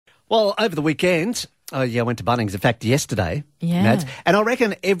Well, over the weekend, I went to Bunnings. In fact, yesterday. Yeah. Mads, and I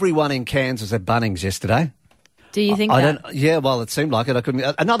reckon everyone in Cairns was at Bunnings yesterday. Do you think I that? don't. Yeah, well, it seemed like it. I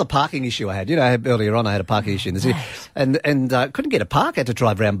couldn't. Another parking issue I had. You know, earlier on I had a parking issue in the city, and couldn't get a park. I had to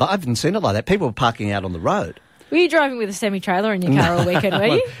drive around. But I haven't seen it like that. People were parking out on the road. Were you driving with a semi-trailer in your car all weekend,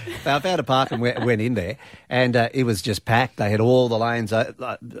 were you? I found a park and went in there, and it was just packed. They had all the lanes,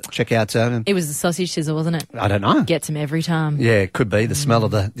 checkout zone. It was the sausage sizzle, wasn't it? I don't know. Gets them every time. Yeah, it could be the smell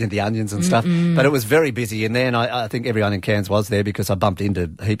of the onions and stuff. But it was very busy in there, and I think everyone in Cairns was there because I bumped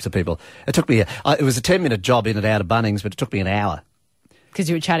into heaps of people. It took me it was a 10-minute job in and out of Bunnings, but it took me an hour. Because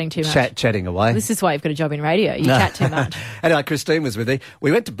you were chatting too much. Chatting away. This is why you've got a job in radio. You chat too much. Anyway, Christine was with me.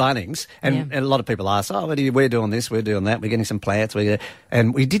 We went to Bunnings, and a lot of people asked, we're doing this, we're doing that, we're getting some plants.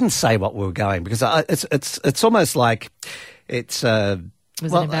 And we didn't say what we were going because it's almost like it's... Was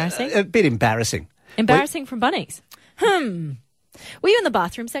it embarrassing? A bit embarrassing. Embarrassing from Bunnings? Were you in the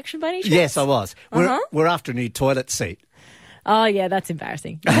bathroom section by any chance? Yes, I was. We're after a new toilet seat. Oh, yeah, that's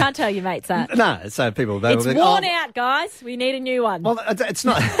embarrassing. You can't tell your mates that. No, so people... It's worn out, guys. We need a new one. Well, it's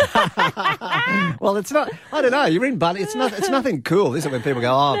not... well, it's not... I don't know. You're in Bunnings. It's nothing cool, is it, when people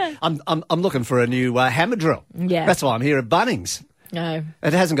go, I'm looking for a new hammer drill. Yeah. That's why I'm here at Bunnings. No.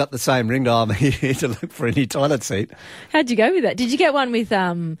 It hasn't got the same ring to I'm here to look for a new toilet seat. How'd you go with that? Did you get one with,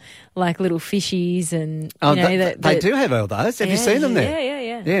 like, little fishies and, they do have all those. Have you seen them there? Yeah.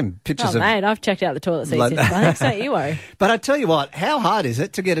 Yeah, pictures of... mate, I've checked out the toilet seats in Bunnings, don't you worry. But I tell you what, how hard is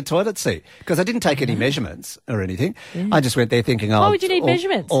it to get a toilet seat? Because I didn't take any measurements or anything. Yeah. I just went there thinking, why would you need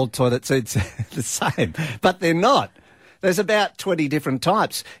measurements? All toilet seats are the same. But they're not. There's about 20 different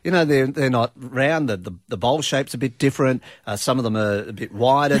types. You know, they're not round. The bowl shape's a bit different. Some of them are a bit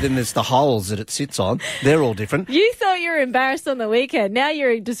wider. Then there's the holes that it sits on. They're all different. You thought you were embarrassed on the weekend. Now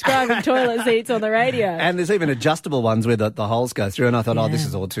you're describing toilet seats on the radio. And there's even adjustable ones where the holes go through. And I thought, this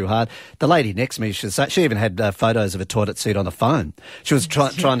is all too hard. The lady next to me, she even had photos of a toilet seat on the phone. She was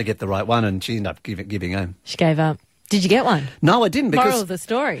trying to get the right one, and she ended up giving home. She gave up. Did you get one? No, I didn't. Because moral of the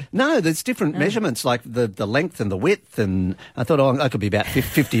story. No, there's different measurements, like the length and the width, and I thought, I could be about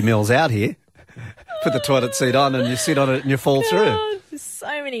 50 mils out here. Put the toilet seat on, and you sit on it, and you fall through. There's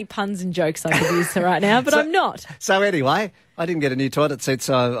so many puns and jokes I could use right now, but I'm not. So anyway, I didn't get a new toilet seat,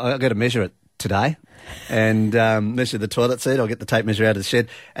 so I got to measure it today. And measure the toilet seat. I'll get the tape measure out of the shed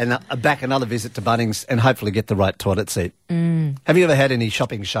and back another visit to Bunnings and hopefully get the right toilet seat. Have you ever had any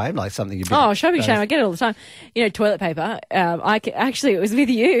shopping shame, like something you've been... Oh, shopping shame. I get it all the time. You know, toilet paper. Actually, it was with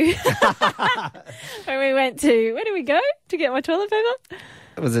you. When we went to... Where did we go to get my toilet paper?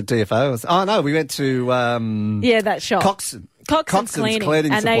 Was it DFO? Oh, no, we went to... that shop. Coxon's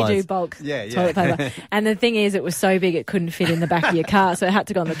cleaning and supplies. they do bulk toilet paper. And the thing is, it was so big it couldn't fit in the back of your car, so it had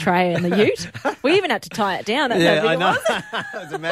to go on the tray in the ute. We even had to tie it down. That's how big it was. I know.